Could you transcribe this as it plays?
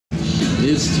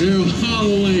It's Terrell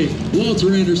Holloway,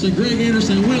 Walter Anderson, Greg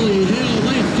Anderson, Willie Hill,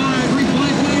 lane 5,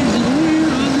 reflight waves, and we're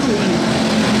underway.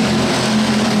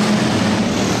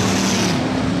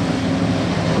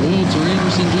 Walter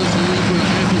Anderson just ahead for a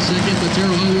half a second, but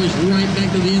Terrell Holloway's right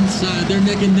back to the inside. They're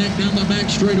neck and neck down the back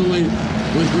straightaway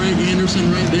with Greg Anderson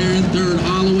right there in third.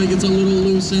 Holloway gets a little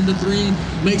loose into 3,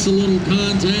 makes a little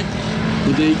contact,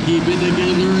 but they keep it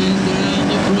together and down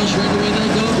the front straightaway they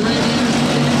go. Greg Anderson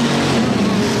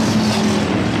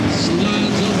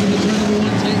slides up into turn number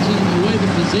 1, takes it away the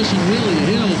position. Willie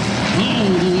Hill all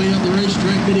the way up the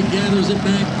racetrack, but he gathers it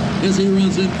back as he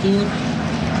runs in 4th.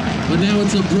 But now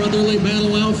it's a brotherly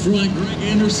battle out front. Greg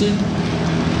Anderson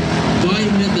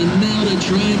fighting at the now to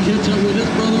try and catch up with his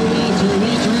brother Walter.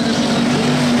 Walter Anderson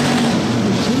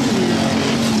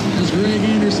as Greg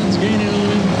Anderson's gaining on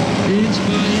him inch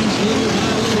by inch, little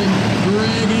by little.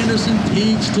 Greg Anderson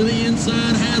peeks to the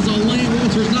inside, has a lane.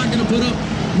 Walter's not going to put up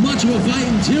much of a fight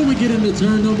until we get into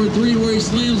turn number 3 where he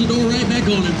slams the door right back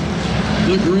on him.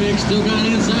 But Greg still got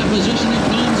inside position and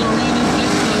comes around and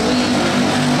takes the lead.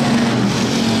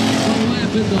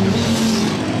 At the lead.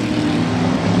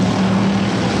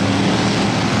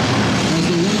 As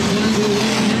the white flag will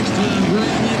wave next time, Greg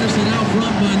Anderson out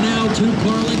front by now, 2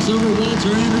 car lengths over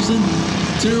Walter Anderson.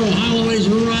 Terrell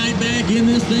Holloway's right back in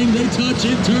this thing. They touch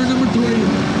it, turn number 3.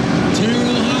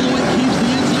 Terrell Holloway keeps the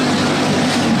inside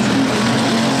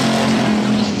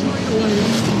straight away.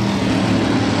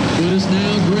 But it's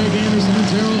now Greg Anderson and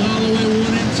Terrell Holloway 1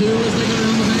 and 2 as they go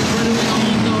down the back straightaway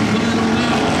on the final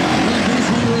lap of this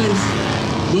race.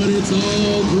 But it's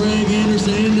all Greg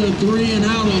Anderson into 3 and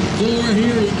out of 4.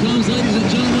 Here he comes, ladies and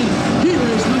gentlemen. He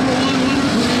race number 1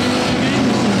 winner, Greg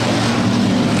Anderson.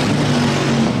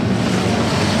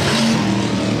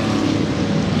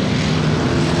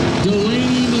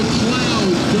 Delaney McLeod,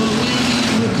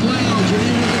 your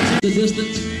name is the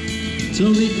distance.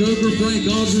 Tony Coker, Frank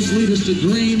Aldridge lead us to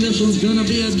green. This one's gonna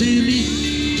be a dandy.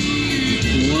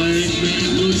 White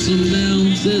man looks him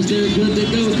down, says they're good to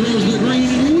go, throws the green,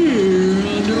 and we're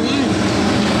underway.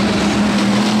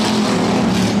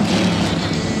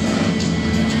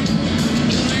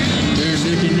 They're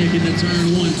neck and neck into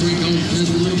turn 1. Frank Aldridge has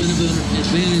a little bit of an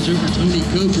advantage over Tony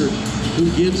Coker, who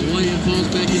gives way and falls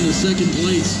back into 2nd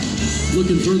place.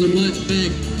 Looking further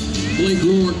back, Blake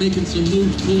Rourke making some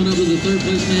moves, pulling up to the 3rd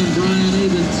place man, Brian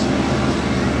Evans.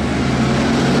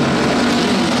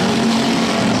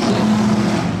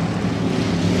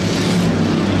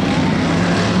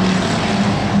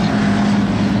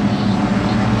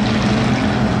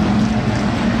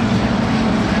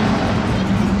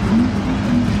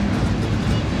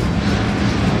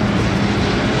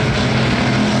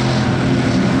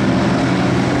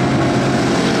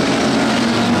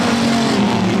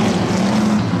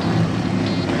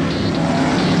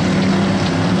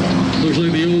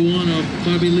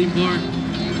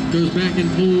 Goes back and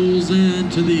pulls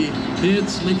into the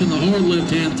pits, making the hard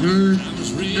left-hand turn.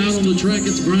 Out on the track,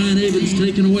 it's Brian Evans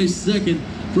taking away 2nd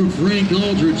from Frank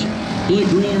Aldridge.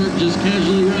 Blake Rourke just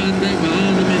casually riding back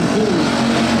behind him in 4th.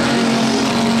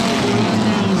 Right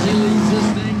now, as he leads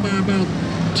this thing by about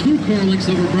 2 car lengths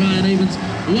over Brian Evans.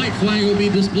 White flag will be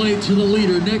displayed to the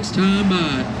leader next time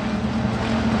by.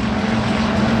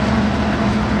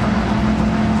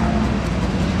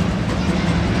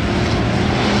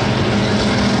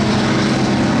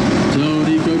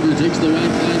 Takes the white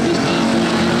flag this time.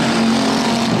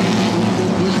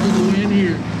 Push for the win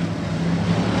here.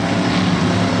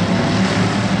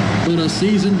 But a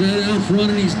seasoned vet out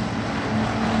front, and he's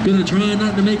going to try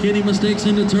not to make any mistakes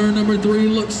into turn number 3.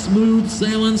 Looks smooth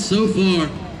sailing so far.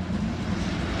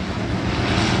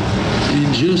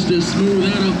 And just as smooth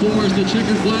out of 4 as the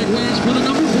checkered flag waves for the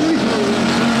number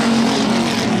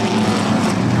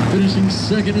 44. Finishing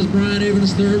 2nd is Brian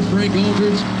Evans, 3rd Frank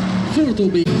Aldridge, 4th will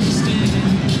be.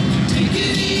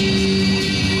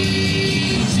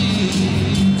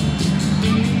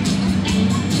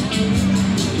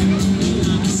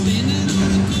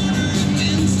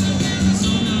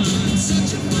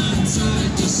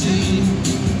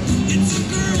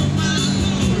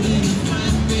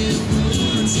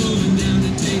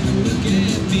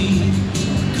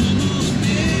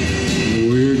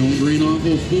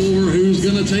 Who's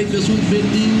going to take this one?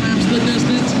 15 laps the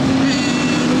distance.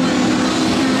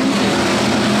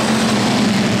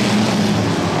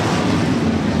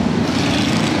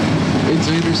 It's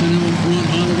Anderson out front,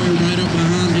 Holloway right up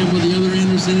behind him with the other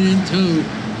Anderson in tow.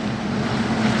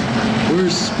 We're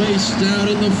spaced out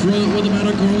in the front with about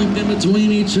a car length in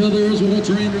between each other as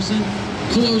Walter Anderson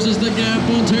closes the gap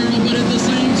on Terrell, but at the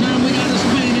same time we got a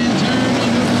spin in turn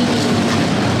number 4.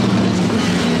 It's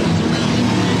Brian Evans around the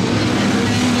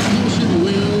caution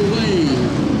will wave.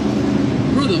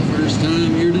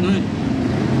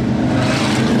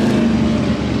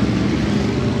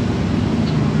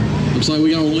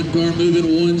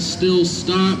 moving, one still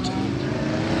stopped.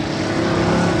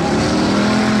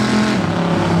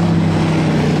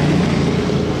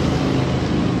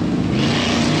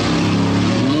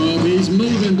 Oh, he's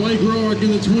moving. Blake Roark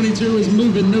in the 22 is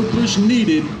moving, no push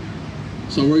needed.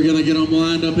 So we're gonna get them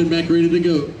lined up and back ready to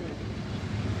go.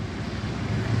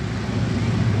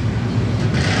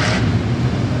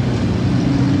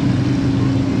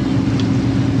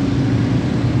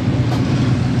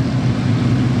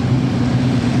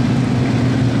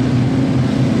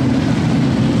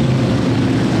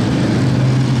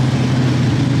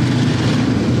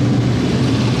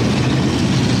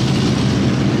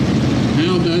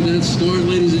 Start,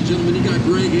 ladies and gentlemen, you got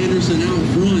Greg Anderson out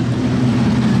front.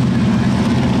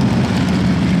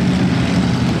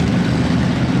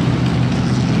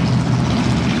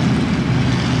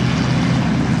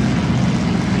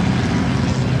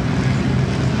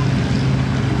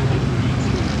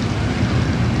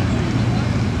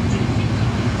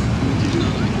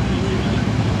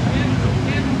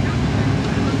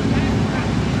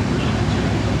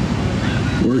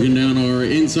 Working down our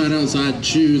inside-outside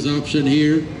choose option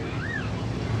here.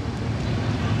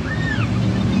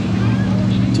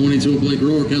 22 of Blake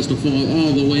Roark has to fall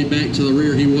all the way back to the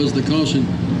rear. He was the caution.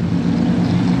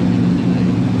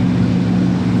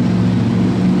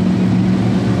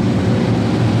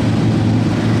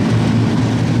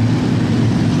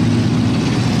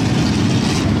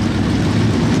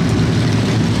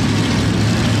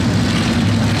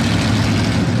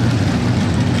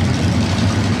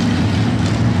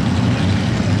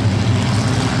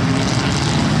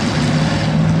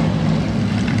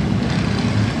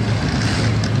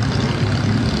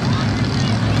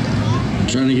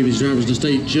 Trying to get these drivers to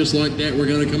stay just like that. We're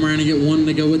going to come around and get one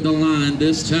to go with the line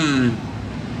this time.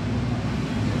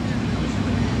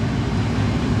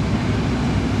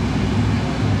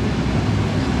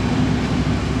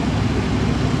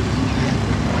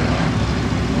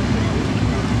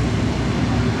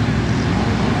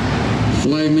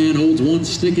 Flagman holds one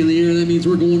stick in the air. That means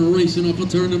we're going to racing off of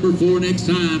turn number 4 next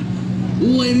time.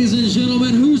 Ladies and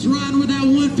gentlemen, who's riding with that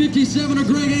 157 of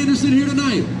Greg Anderson here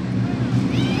tonight?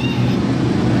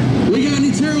 We got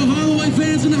any Terrell Holloway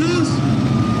fans in the house?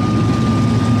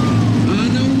 I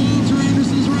know Walter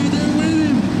Anderson's right there with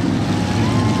him.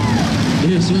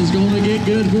 This one's going to get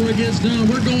good before it gets done.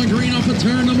 We're going green off of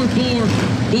turn number 4.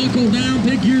 Buckle down,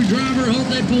 pick your driver. Hope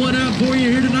they pull it out for you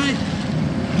here tonight.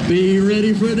 Be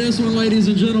ready for this one, ladies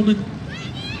and gentlemen.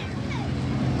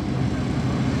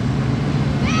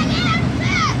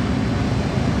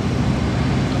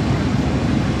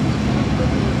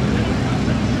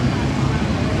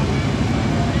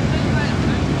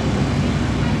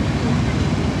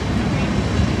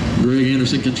 Greg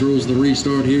Anderson controls the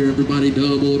restart here. Everybody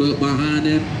doubled up behind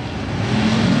him.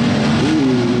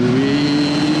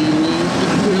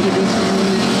 Really good start on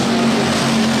the outside.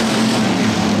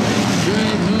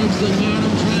 Greg hugs the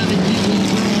bottom, trying to keep one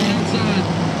from the outside.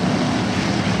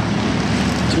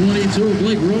 22 of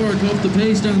Blake Roark off the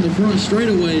pace down the front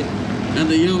straightaway, and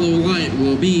the yellow light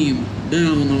will beam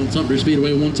down on Sumter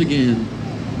Speedway once again.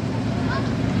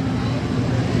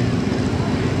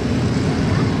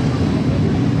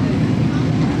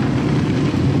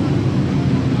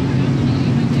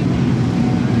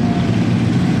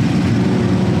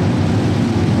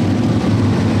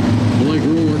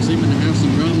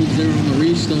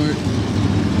 Restart.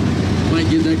 Might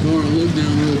give that car a look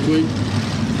down real quick.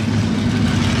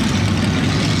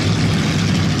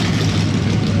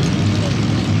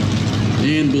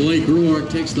 And Blake Roark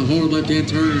takes the hard left-hand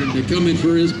turn to come in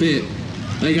for his pit.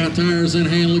 They got tires in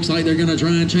hand. Looks like they're going to try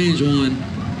and change one.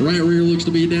 Right rear looks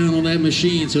to be down on that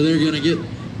machine, so they're going to get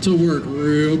to work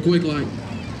real quick like.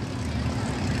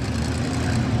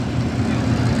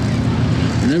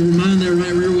 Never mind, that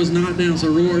right rear was not down, so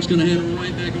Roark's going to head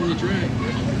right back on the track.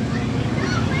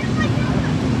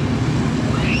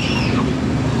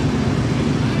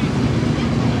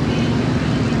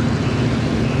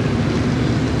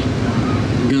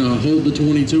 Going to hold the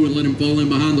 22 and let him fall in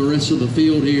behind the rest of the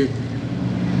field here.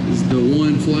 This is the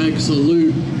one flag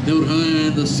salute held high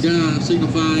in the sky,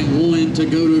 signifying one to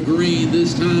go to green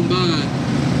this time by.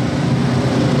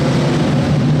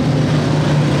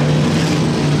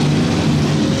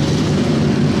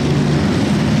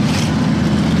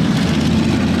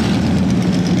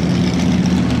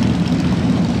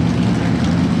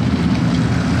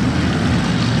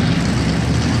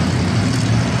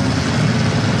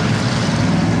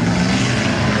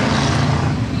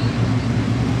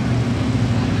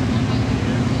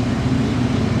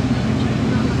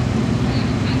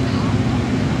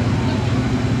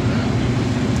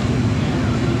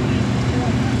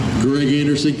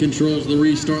 Anderson controls the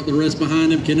restart. The rest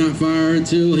behind him cannot fire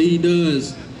until he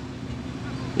does.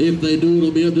 If they do,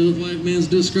 it'll be up to the flagman's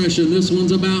discretion. This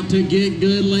one's about to get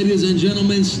good, ladies and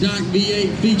gentlemen. Stock V8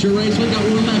 feature race. We got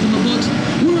one lap in the books.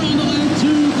 We're on the lap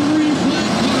 2, 3 flag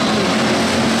car.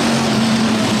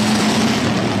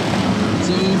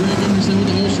 So Greg Anderson with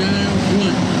the whole shot out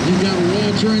front. You've got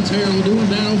Walter and Terrell doing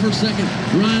battle for second.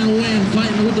 Ryan Wynn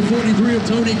fighting with the 43 of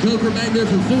Tony Coker back there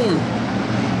for fourth.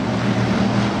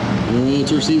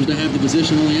 Walter seems to have the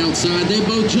position on the outside. They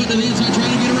both jump to the inside, trying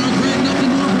to get around Craig. Nothing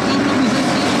more for both of them.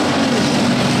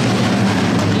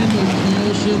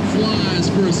 Flies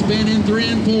for a spin in 3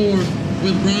 and 4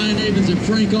 with Brian Evans and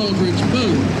Frank Aldridge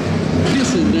both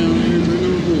kissing down there in turn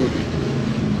number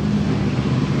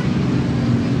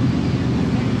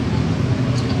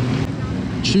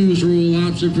 4. Choose rule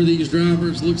option for these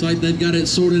drivers. Looks like they've got it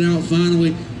sorted out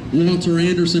finally. Walter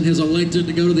Anderson has elected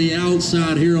to go to the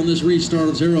outside here on this restart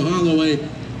of Terrell Holloway,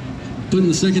 putting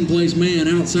the second place man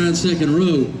outside second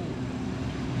row.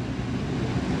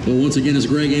 But once again, it's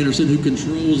Greg Anderson who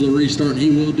controls the restart, and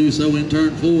he will do so in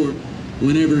turn 4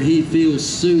 whenever he feels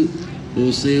suit.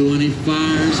 We'll see when he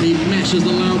fires. He mashes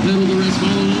the loud pedal. The rest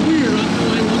follow. We're on the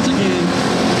way once again.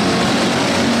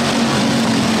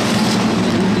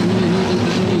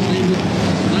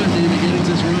 David Giddings,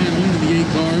 it's Ryan Wynn in the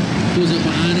 8 car. Goes up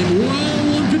behind him.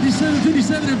 Whoa, 157,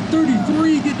 57, and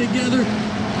 33 get together.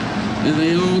 And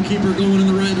they all keep her going in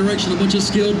the right direction. A bunch of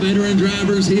skilled veteran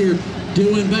drivers here.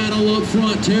 Doing battle up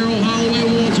front. Terrell Holloway,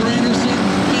 Walter Anderson.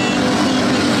 Battle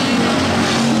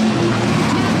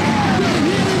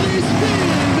they spin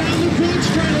down the front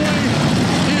straightaway.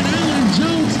 And Alan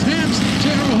Jones taps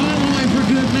Terrell Holloway for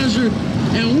good measure.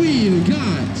 And we've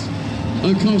got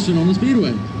a caution on the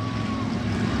Speedway.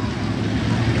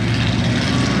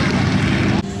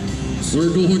 We're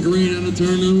going green out of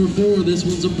turn number 4. This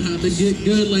one's about to get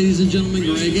good, ladies and gentlemen.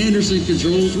 Greg Anderson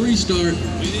controls restart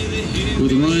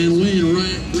with Ryan Wynn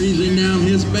right breathing down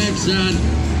his backside.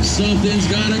 Something's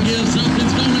got to give.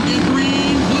 Something's going to get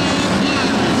green flag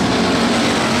flies.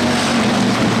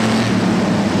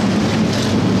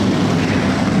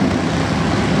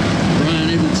 Brian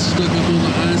Evans stuck up on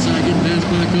the high side, getting passed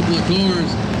by a couple of cars.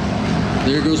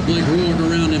 There goes Blake Rourke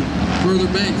around him. Further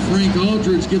back, Frank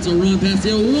Aldridge gets a run past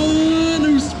the one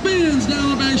who spins down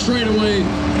the back straightaway,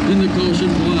 and the caution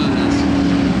flies.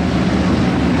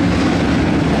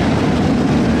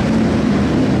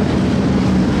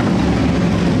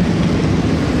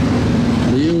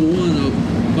 The 01 of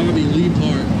Bobby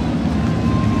Leapart.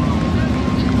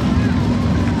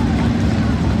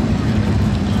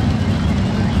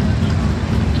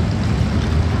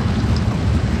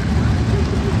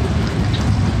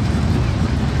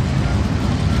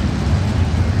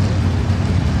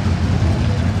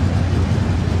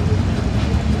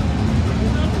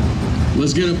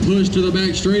 Let's get a push to the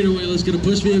back straightaway. Let's get a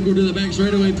push vehicle to the back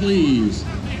straightaway, please.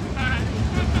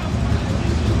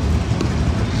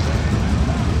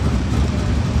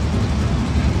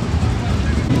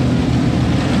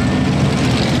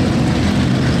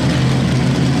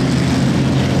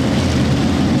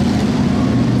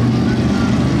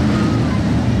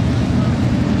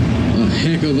 A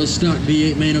heck of a stock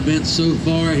V8 main event so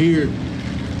far here.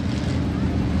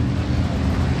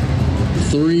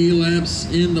 3 laps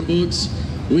in the books.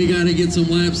 We got to get some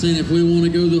laps in if we want to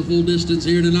go the full distance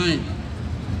here tonight.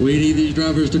 We need these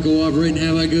drivers to cooperate and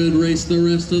have a good race the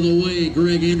rest of the way.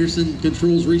 Greg Anderson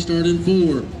controls restart in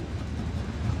 4.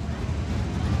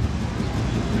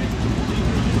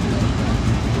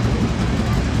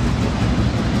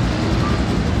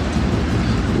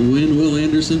 When will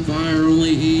Anderson fire?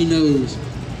 Only he knows.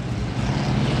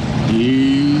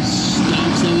 He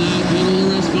stops the loud pedal. The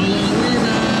rest follow. We're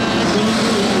back.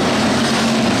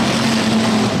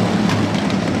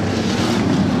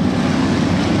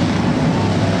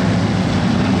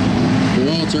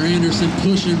 Walter Anderson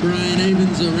pushing Brian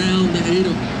Evans around the 8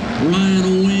 of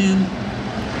Ryan Wynn.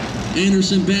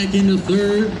 Anderson back into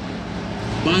 3rd.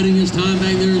 Biding his time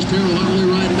back there is Terrell Holloway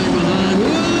riding back behind.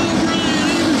 Whoa, Brian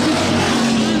Anderson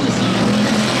behind the side.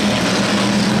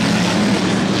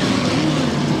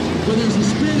 But there's a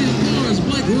spinning car as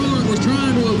Blake Rourke was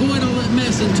trying to avoid all that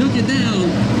mess and took it down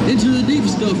into the deep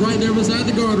stuff right there beside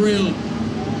the guardrail.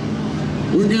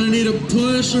 We're going to need a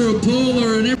push or a pull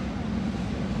or an...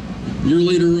 Your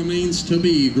leader remains to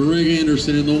be Greg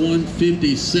Anderson in the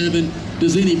 157.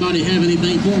 Does anybody have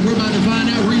anything for him? We're about to find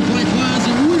out. Replay flies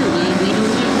and we're back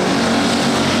underway.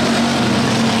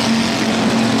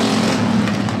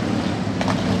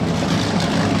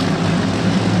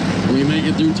 We make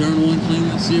it through turn 1 clean.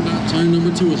 Let's see about turn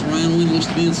number 2. It's Ryan Wynn looks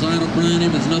to be inside of Brian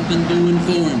Evans. Nothing doing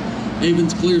for him.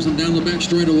 Evans clears him down the back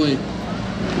straightaway.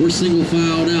 We're single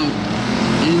filed out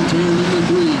in turn number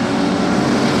 3.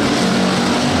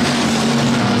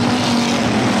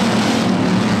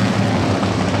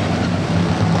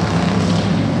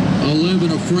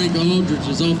 Frank Aldrich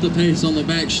is off the pace on the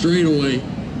back straightaway.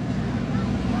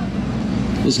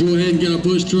 Let's go ahead and get a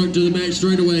push truck to the back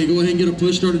straightaway. Go ahead and get a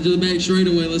push started to the back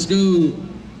straightaway. Let's go.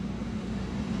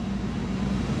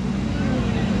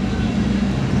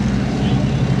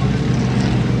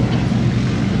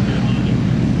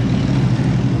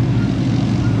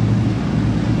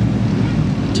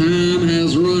 Time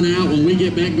has run out. When we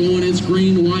get back going, it's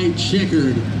green, white,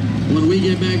 checkered. When we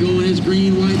get back going, it's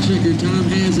green, white, checkered. Time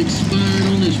has expired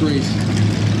on this race.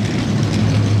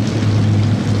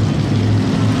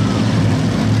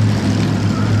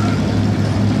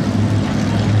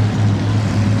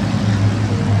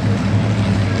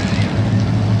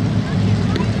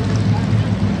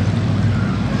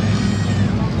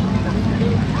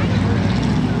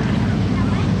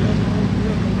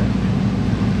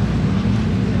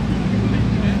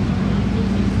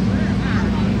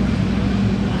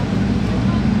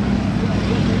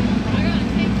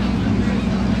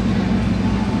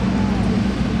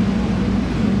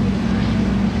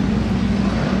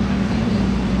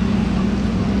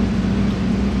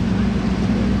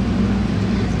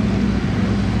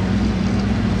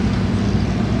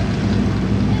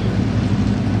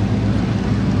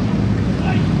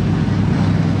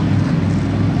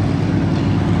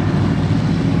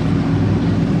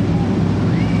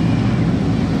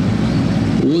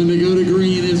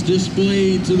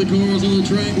 Displayed to the cars on the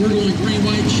track. We're going green,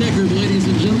 white, checkered, ladies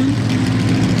and gentlemen.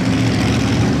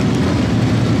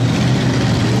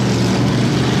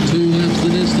 2 laps the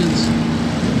distance.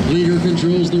 Leader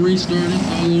controls the restarting.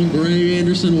 Following Greg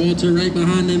Anderson, Walter right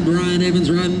behind him. Brian Evans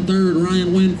riding 3rd.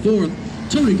 Ryan Wynn 4th.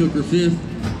 Tony Cooker 5th.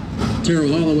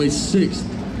 Terrell Holloway 6th.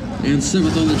 And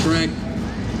 7th on the track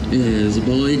is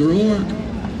Blake Rourke.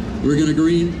 We're going to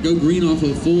go green off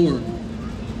of 4.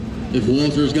 If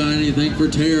Walter's got anything for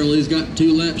Terrell, he's got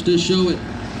 2 laps to show it.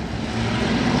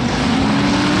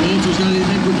 Walter's got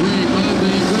anything for Greg.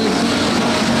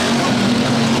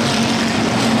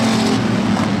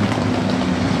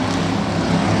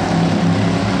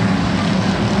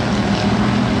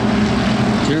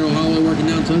 Terrell Holloway working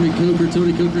down Tony Cooker.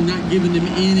 Tony Cooker not giving him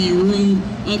any room.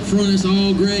 Up front is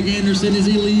all Greg Anderson as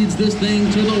he leads this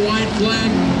thing to the white flag.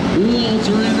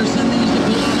 Walter Anderson needs to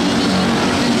pull out.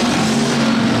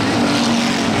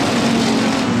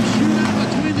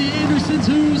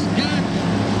 Who's got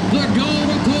the goal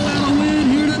to pull out a win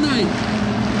here tonight?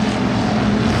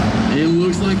 It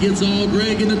looks like it's all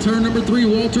Greg into turn number 3.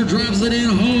 Walter drives it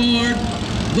in hard,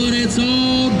 but it's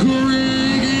all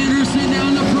Greg Anderson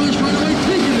down the front right away,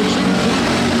 taking the checkered flag.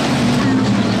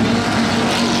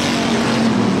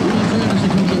 Walter Anderson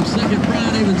comes up 2nd,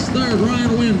 Brian Evans 3rd,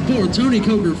 Ryan Wynn 4th, Tony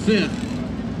Coker 5th,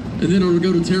 and then it'll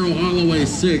go to Terrell Holloway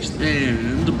 6th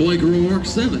and Blake Rourke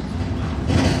 7th.